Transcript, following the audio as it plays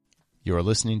You're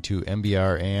listening to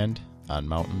MBR and on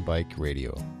Mountain Bike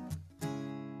Radio.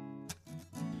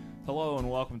 Hello and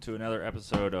welcome to another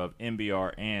episode of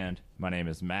MBR and. My name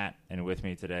is Matt, and with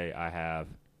me today I have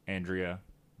Andrea,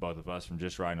 both of us from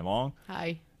Just Riding Along.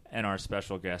 Hi. And our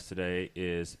special guest today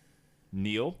is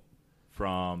Neil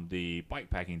from the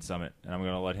Bikepacking Summit, and I'm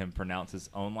going to let him pronounce his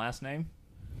own last name.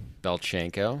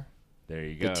 Beltchenko. There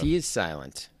you go. The T is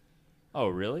silent. Oh,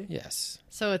 really? Yes.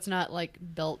 So it's not like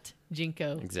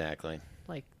Beltchenko, Exactly.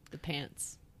 like the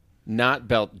pants. Not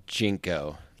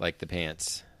Beltchenko, like the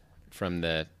pants from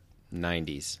the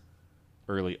 90s.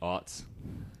 Early aughts.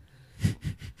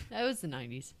 That was the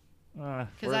 90s. Because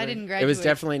Because I didn't graduate. It was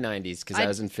definitely 90s because I I-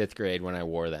 was in 5th grade when I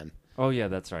wore them. Oh, yeah,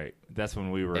 that's right. That's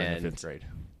when we were in And- the 5th grade.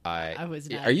 I was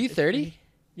not. Are you It's 30? pretty-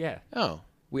 Yeah. Oh,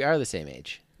 we are the same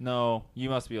age. No, you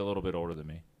must be a little bit older than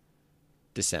me.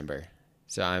 December.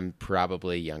 So I'm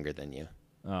probably younger than you.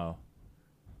 Oh.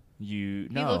 You...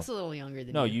 He No. looks a little younger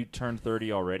than No, you. you turned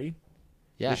 30 already?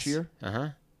 Yes. This year? Uh-huh.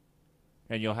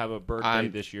 And you'll have a birthday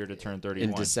I'm this year to turn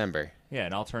 31. In December. Yeah,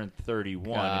 and I'll turn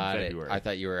 31 Got in it. February. I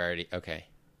thought you were already... Okay.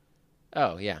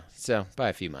 Oh, yeah. So by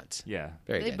a few months. Yeah.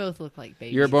 Very They good. both look like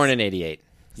babies. You were born in 88.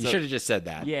 You So- should have just said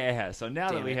that. Yeah, so now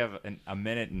that Damn we it. have a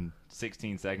minute and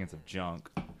 16 seconds of junk,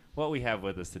 what we have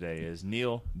with us today is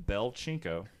Neil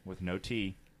Beltchenko, with no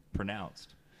T,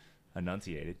 pronounced,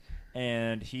 enunciated,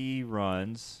 and he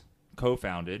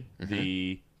co-founded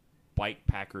the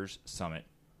Bikepackers Summit,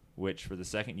 which for the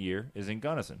second year is in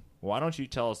Gunnison. Why don't you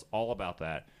tell us all about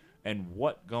that and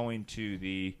what would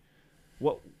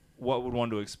one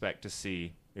to expect to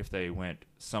see if they went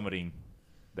summiting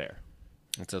there?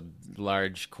 It's a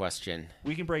large question.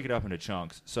 We can break it up into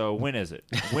chunks. So when is it?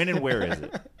 When and where is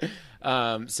it?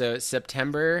 So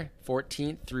September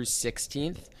 14th through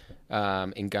 16th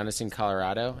in Gunnison,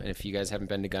 Colorado. And if you guys haven't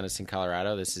been to Gunnison,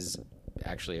 Colorado, this is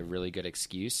actually a really good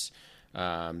excuse.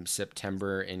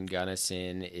 September in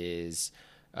Gunnison is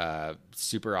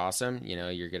super awesome. You know,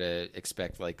 you're going to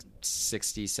expect like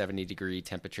 60, 70 degree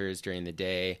temperatures during the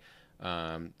day.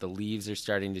 The leaves are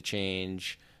starting to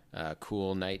change.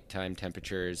 Cool nighttime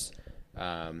temperatures.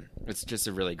 It's just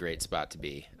a really great spot to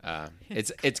be.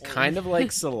 It's kind of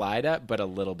like Salida, but a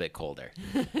little bit colder.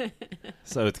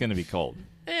 So it's going to be cold.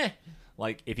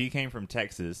 Like if you came from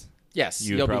Texas, Yes,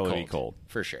 you'd you'll probably be be cold.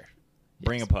 for sure.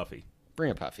 Bring Yes. a puffy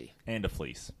Bring a puffy and a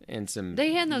fleece. and some.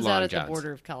 They hand those long out at johns, the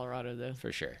border of Colorado, though.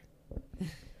 for sure.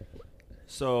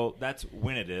 So that's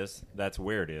when it is. That's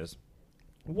where it is.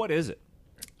 What is it?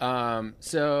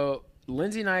 So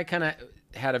Lindsay and I kind of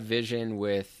had a vision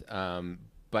with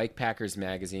Bikepackers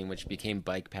magazine, which became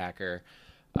Bikepacker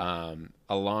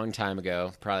a long time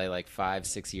ago, probably like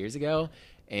 5-6 years ago.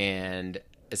 And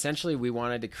essentially we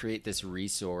wanted to create this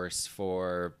resource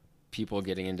for people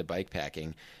getting into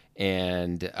bikepacking.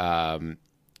 And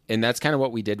that's kind of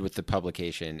what we did with the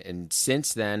publication. And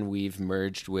since then we've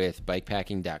merged with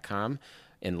bikepacking.com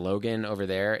in Logan over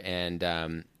there.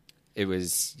 And it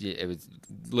was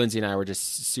Lindsay and I were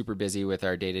just super busy with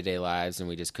our day-to-day lives, and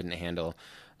we just couldn't handle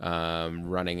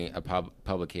running a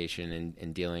publication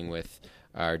and dealing with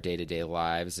our day-to-day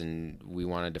lives, and we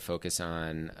wanted to focus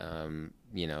on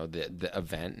the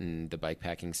event and the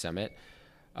Bikepacking Summit.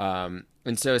 And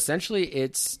so essentially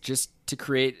it's just to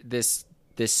create this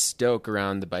stoke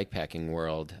around the bikepacking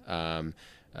world.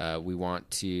 We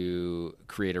want to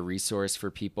create a resource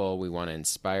for people. We want to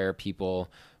inspire people.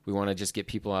 We want to just get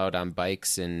people out on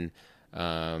bikes and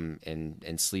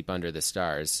sleep under the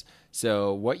stars.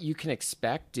 So what you can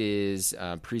expect is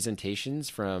presentations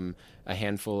from a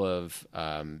handful of,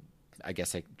 I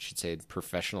guess I should say,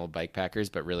 professional bikepackers,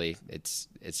 but really it's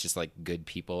just like good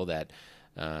people that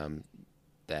have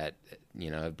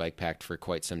bikepacked for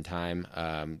quite some time.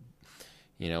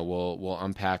 We'll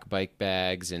unpack bike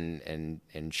bags and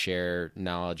share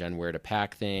knowledge on where to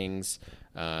pack things.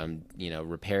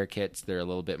 Repair kits, they're a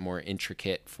little bit more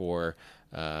intricate for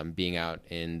being out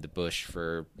in the bush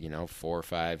for 4,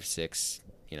 5, 6,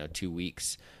 2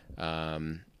 weeks.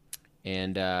 And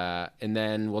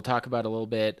then we'll talk about a little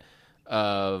bit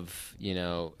of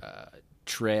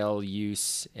trail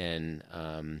use and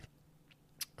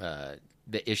the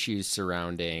issues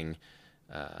surrounding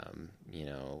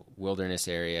wilderness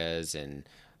areas and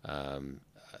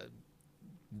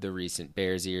the recent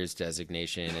Bears Ears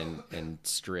designation and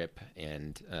strip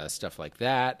and stuff like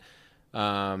that,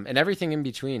 and everything in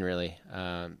between, really.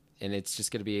 And it's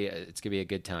just gonna be a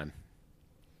good time.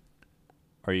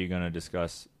 Are you going to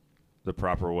discuss the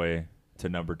proper way to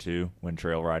number 2 when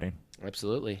trail riding?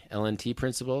 Absolutely. LNT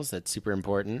principles, that's super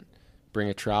important. Bring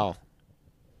a trowel.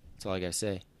 That's all I gotta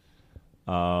say.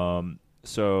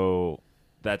 So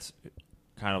that's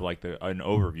kind of like an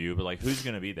overview, but like who's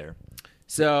going to be there?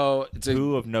 So it's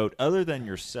Who of note other than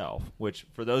yourself, which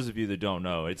for those of you that don't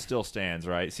know, it still stands,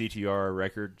 right? CTR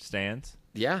record stands.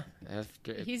 yeah,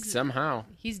 He's- somehow.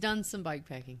 He's done some bike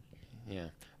packing. Yeah,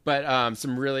 but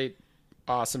some really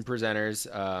awesome presenters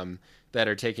that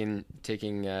are taking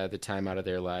the time out of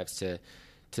their lives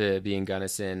to be in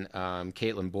Gunnison.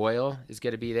 Caitlin Boyle is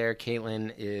going to be there.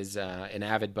 Caitlin is an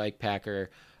avid bike packer.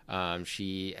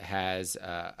 She has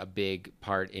a big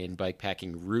part in bike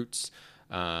packing routes,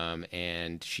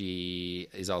 and she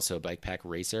is also a bike pack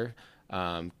racer.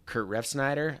 Kurt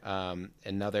Refsnyder,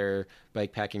 another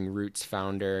bike packing routes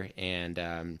founder,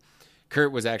 and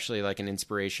Kurt was actually like an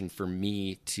inspiration for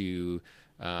me to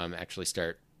actually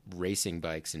start racing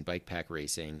bikes and bike pack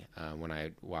racing when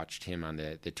I watched him on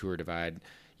the Tour Divide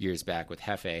years back with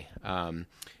Hefe.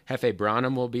 Hefe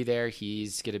Branham will be there.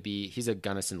 He's a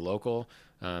Gunnison local,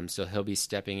 so he'll be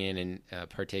stepping in and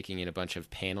partaking in a bunch of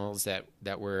panels that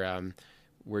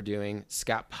we're doing.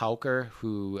 Scott Pauker,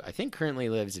 who I think currently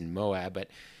lives in Moab, but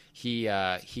he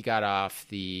got off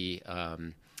the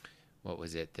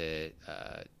the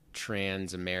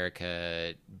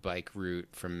Trans-America bike route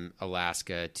from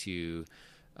Alaska to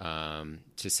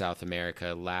South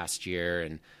America last year,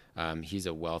 and he's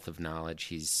a wealth of knowledge.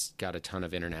 He's got a ton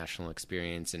of international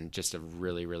experience and just a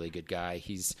really, really good guy.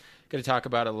 He's going to talk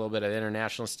about a little bit of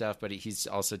international stuff, but he's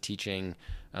also teaching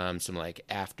some like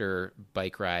after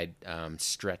bike ride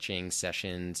stretching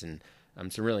sessions and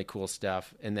some really cool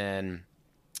stuff. And then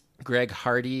Greg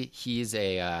Hardy, he's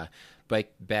a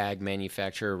bike bag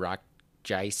manufacturer,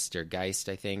 Geist,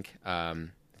 I think. I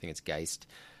think it's Geist.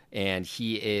 And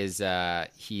he's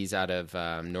out of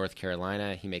North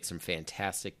Carolina. He makes some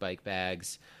fantastic bike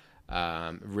bags.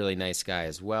 Really nice guy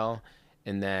as well.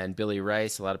 And then Billy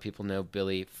Rice. A lot of people know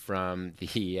Billy from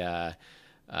the I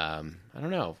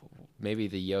don't know, maybe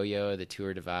the Yo-Yo, the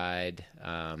Tour Divide,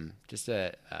 and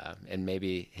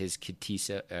maybe his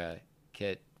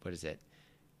what is it?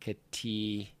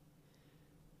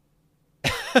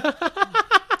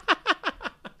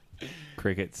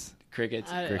 Crickets.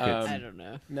 I don't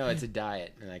know. No, it's a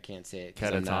diet, and I can't say it.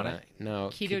 Catatonic? No.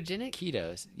 Ketogenic?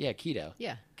 Ketos. Yeah, keto.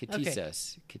 Yeah.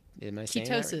 Ketosis. Am I saying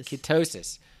Ketosis. that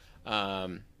right?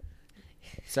 Ketosis.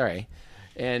 Sorry.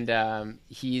 And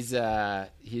he's an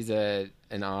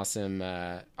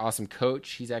awesome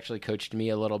coach. He's actually coached me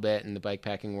a little bit in the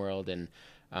bikepacking world, and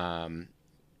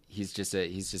he's just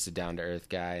a down to earth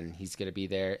guy, and he's going to be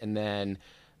there. And then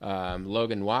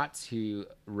Logan Watts, who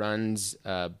runs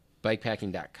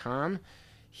bikepacking.com.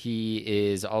 He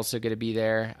is also going to be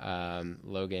there.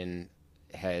 Logan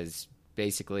has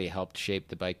basically helped shape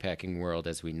the bikepacking world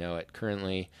as we know it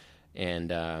currently,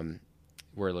 and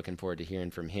we're looking forward to hearing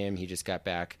from him. He just got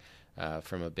back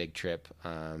from a big trip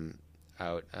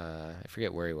out. I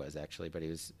forget where he was actually, but he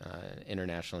was an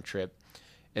international trip.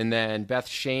 And then Beth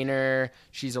Shaner,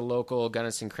 she's a local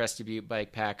Gunnison Crested Butte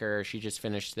bike packer. She just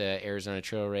finished the Arizona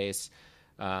Trail Race.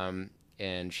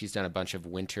 And she's done a bunch of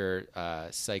winter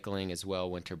cycling as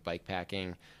well, winter bike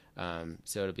packing.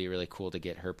 So it'll be really cool to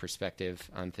get her perspective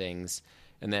on things.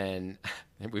 And then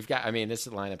we've got, this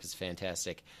lineup is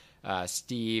fantastic.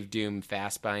 Steve Doom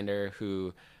Fastbinder,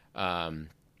 who,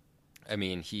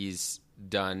 he's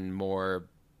done more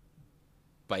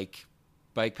bike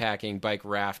packing, bike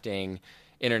rafting,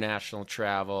 international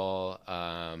travel,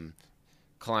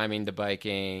 climbing to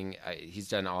biking. He's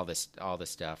done all this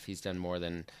stuff. He's done more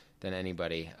than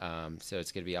anybody. So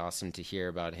it's going to be awesome to hear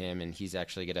about him. And he's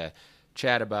actually going to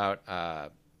chat about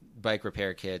bike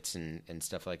repair kits and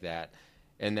stuff like that.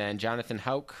 And then Jonathan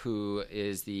Hauk, who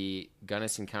is the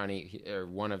Gunnison County, or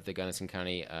one of the Gunnison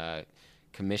County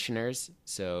commissioners.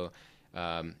 So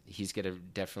he's going to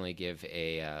definitely give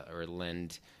or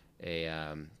lend a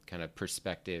kind of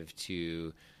perspective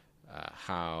to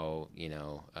how,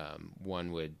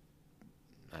 one would,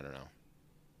 I don't know.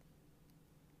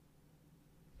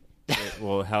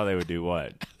 Well, how they would do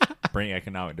what? Bring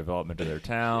economic development to their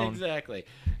town. Exactly.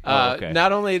 Okay.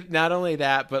 Not only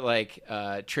that, but like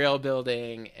trail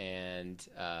building and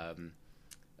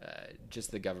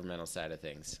just the governmental side of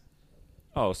things.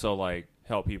 Oh, so like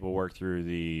help people work through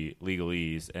the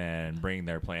legalese and bring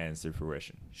their plans to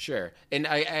fruition. Sure. And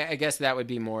I guess that would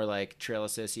be more like trail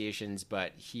associations,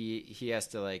 but he has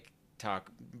to like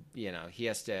talk, he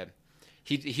has to,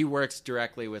 he works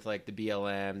directly with like the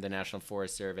BLM, the National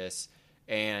Forest Service,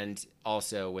 and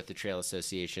also with the trail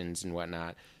associations and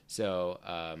whatnot. So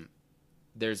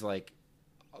there's a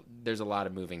lot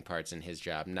of moving parts in his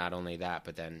job. Not only that,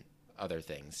 but then other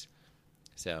things.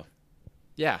 So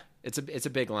yeah, it's a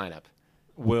big lineup.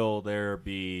 will there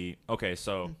be? Okay,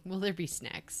 so Will there be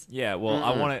snacks? yeah. Well,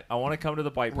 I want to come to the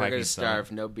We're bikepacking gonna summit.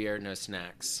 starve. No beer, no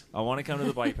snacks. I want to come to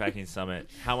the bikepacking summit.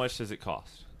 How much does it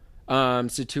cost? So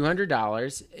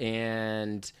 $200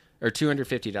 or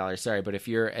 $250. Sorry, but if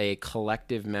you're a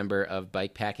collective member of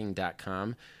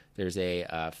bikepacking.com, there's a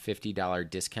 $50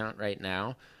 discount right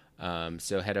now.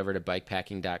 So head over to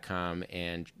bikepacking.com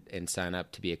and sign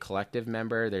up to be a collective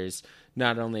member. There's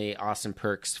not only awesome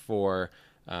perks for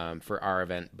our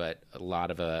event, but a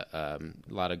lot of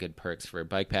good perks for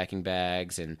bikepacking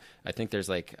bags, and I think there's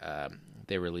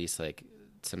they release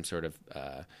some sort of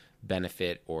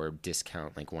benefit or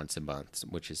discount once a month,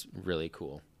 which is really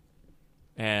cool.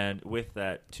 And with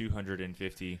that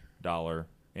 $250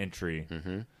 entry,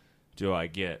 do I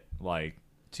get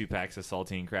 2 packs of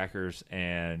saltine crackers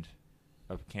and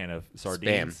a can of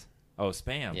sardines? Spam. Oh,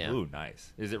 Spam. Yeah. Ooh,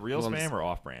 nice. Is it real Spam or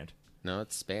off-brand? No,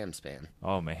 it's spam.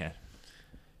 Oh, man.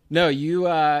 No, you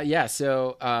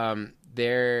so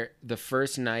the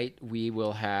first night we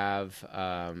will have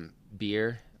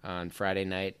beer on Friday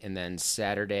night, and then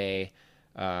Saturday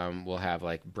we'll have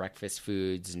breakfast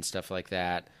foods and stuff like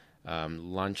that,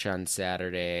 lunch on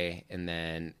Saturday, and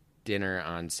then dinner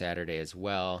on Saturday as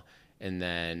well, and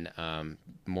then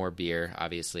more beer,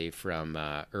 obviously, from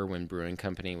Irwin Brewing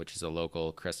Company, which is a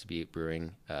local Crested Butte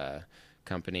brewing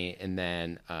company, and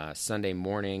then Sunday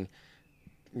morning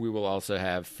we will also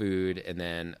have food, and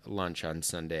then lunch on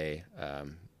Sunday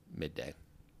midday.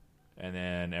 And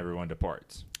then everyone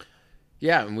departs.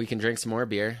 Yeah, and we can drink some more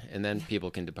beer, and then people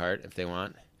can depart if they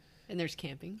want. And there's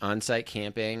camping. On-site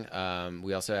camping.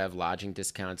 We also have lodging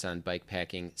discounts on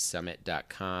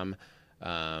bikepackingsummit.com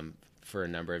for a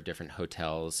number of different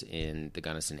hotels in the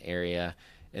Gunnison area.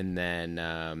 And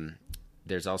then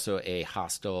there's also a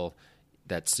hostel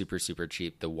that's super, super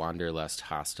cheap, the Wanderlust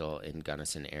Hostel in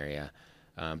Gunnison area.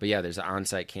 But yeah, there's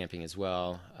on-site camping as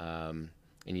well. And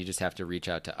you just have to reach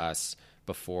out to us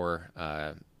before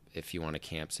if you want to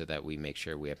camp, so that we make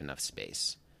sure we have enough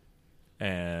space.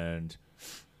 And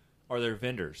are there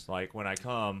vendors? When I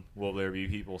come, will there be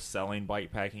people selling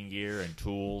bikepacking gear and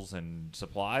tools and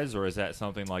supplies, or is that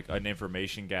something like an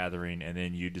information gathering and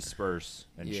then you disperse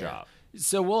and shop?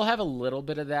 So we'll have a little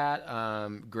bit of that.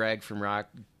 Greg from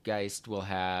Rockgeist will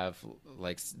have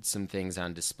some things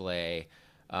on display.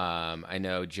 I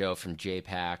know Joe from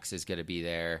JPAX is going to be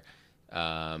there.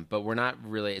 But we're not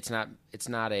really. It's not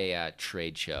a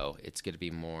trade show. It's going to be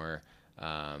more,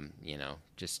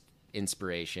 just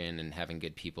inspiration and having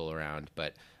good people around.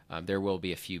 But there will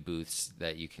be a few booths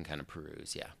that you can kind of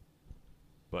peruse. Yeah.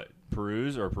 But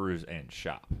peruse and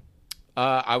shop.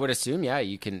 I would assume, yeah,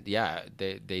 you can. Yeah,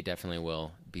 they definitely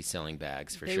will be selling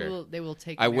bags for sure. They will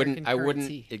take. I American wouldn't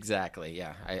currency. exactly.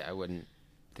 Yeah, I wouldn't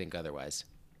think otherwise.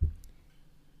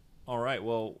 All right.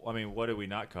 Well, I mean, what did we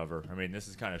not cover? I mean, this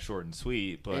is kind of short and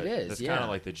sweet, but it is, that's yeah.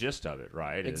 kind of the gist of it,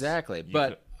 right? Exactly.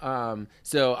 But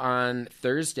so on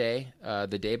Thursday,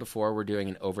 the day before, we're doing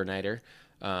an overnighter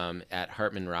at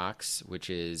Hartman Rocks, which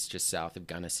is just south of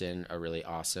Gunnison, a really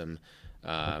awesome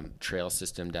trail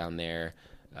system down there.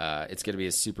 It's going to be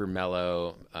a super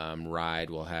mellow ride.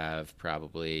 We'll have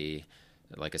probably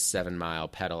a 7-mile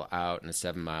pedal out and a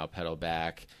 7-mile pedal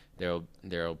back.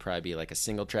 There'll probably be a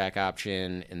single track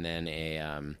option, and then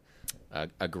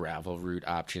a gravel route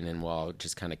option, and we'll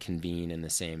just kind of convene in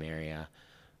the same area.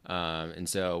 And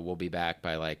so we'll be back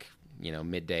by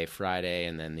midday Friday,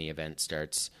 and then the event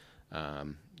starts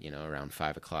around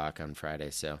 5 o'clock on Friday.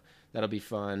 So that'll be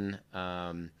fun.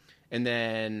 And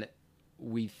then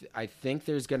I think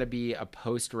there's going to be a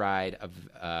post ride,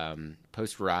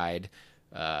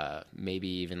 maybe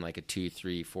even a 2,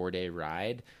 3, 4 day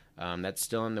ride. That's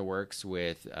still in the works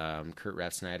with Kurt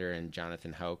Refsnyder and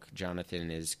Jonathan Hauk. Jonathan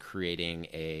is creating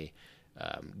a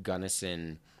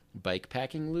Gunnison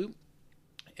bikepacking loop,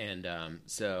 and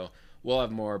so we'll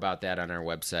have more about that on our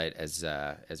website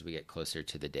as we get closer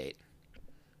to the date.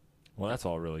 Well, that's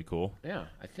all really cool. Yeah,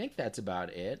 I think that's about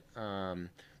it.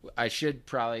 I should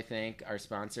probably thank our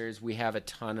sponsors. We have a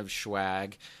ton of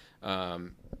swag, a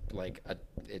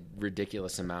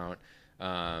ridiculous amount.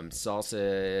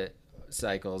 Salsa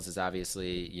Cycles is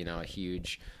obviously, a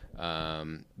huge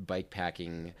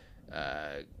bikepacking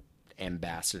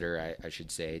ambassador, I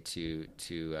should say, to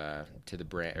the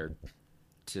brand, or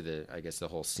to the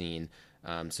whole scene.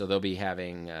 So they'll be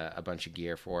having a bunch of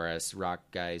gear for us.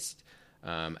 Rockgeist,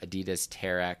 Adidas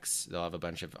Terex, they'll have a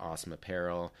bunch of awesome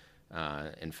apparel,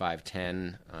 and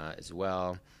 510 as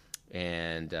well.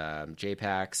 And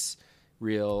JPAX,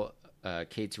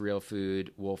 Kate's Real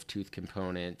Food, Wolf Tooth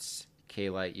Components,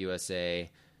 K-Light USA,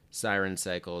 Siren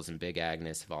Cycles, and Big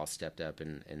Agnes have all stepped up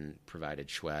and provided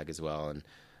swag as well. And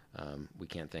we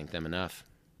can't thank them enough.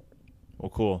 Well,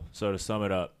 cool. So to sum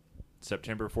it up,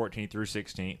 September 14th through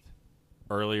 16th,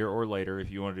 earlier or later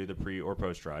if you want to do the pre or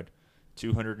post ride,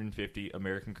 250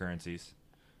 American currencies,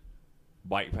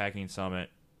 Bikepacking Summit,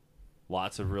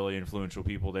 lots of really influential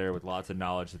people there with lots of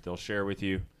knowledge that they'll share with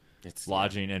you.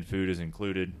 Lodging and food is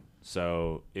included,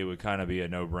 so it would kind of be a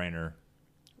no-brainer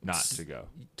not to go.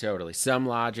 Totally. Some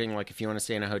lodging, like if you want to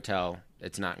stay in a hotel,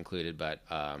 it's not included, but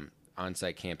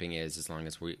on-site camping is, as long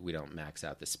as we don't max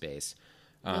out the space.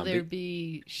 Will there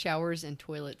be showers and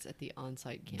toilets at the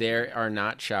on-site camping? There are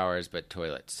not showers, but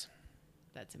toilets.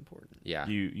 That's important. Yeah.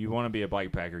 You want to be a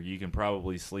bike packer, you can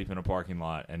probably sleep in a parking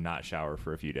lot and not shower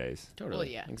for a few days. Totally. Well,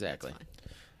 yeah, exactly.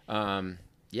 That's fine.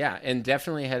 Yeah, and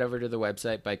definitely head over to the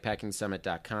website,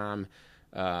 bikepackingsummit.com.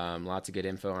 Lots of good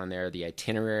info on there. The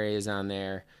itinerary is on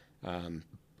there.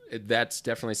 That's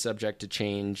definitely subject to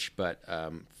change, but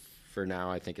for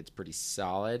now, I think it's pretty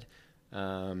solid.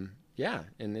 Yeah,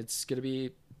 and it's going to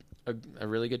be a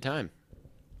really good time.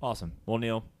 Awesome. Well,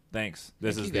 Neil, thanks.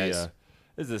 This Thank is you guys.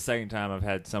 This is the second time I've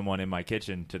had someone in my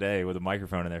kitchen today with a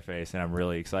microphone in their face, and I'm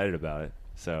really excited about it.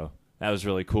 So that was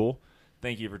really cool.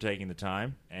 Thank you for taking the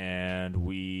time, and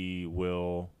we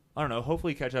will, I don't know,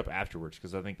 hopefully catch up afterwards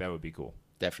because I think that would be cool.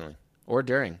 Definitely. Or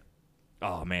during.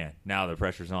 Oh, man. Now the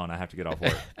pressure's on. I have to get off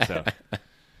work. So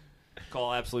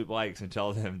call Absolute Bikes and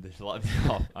tell them to let me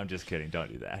off. I'm just kidding.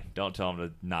 Don't do that. Don't tell them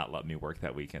to not let me work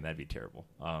that weekend. That'd be terrible.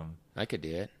 I could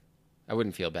do it. I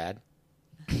wouldn't feel bad.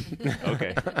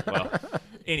 Okay. Well,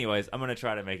 anyways, I'm going to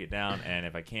try to make it down, and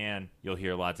if I can, you'll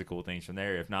hear lots of cool things from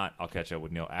there. If not, I'll catch up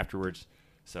with Neil afterwards.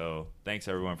 So thanks,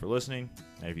 everyone, for listening,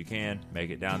 and if you can, make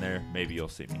it down there. Maybe you'll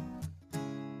see me.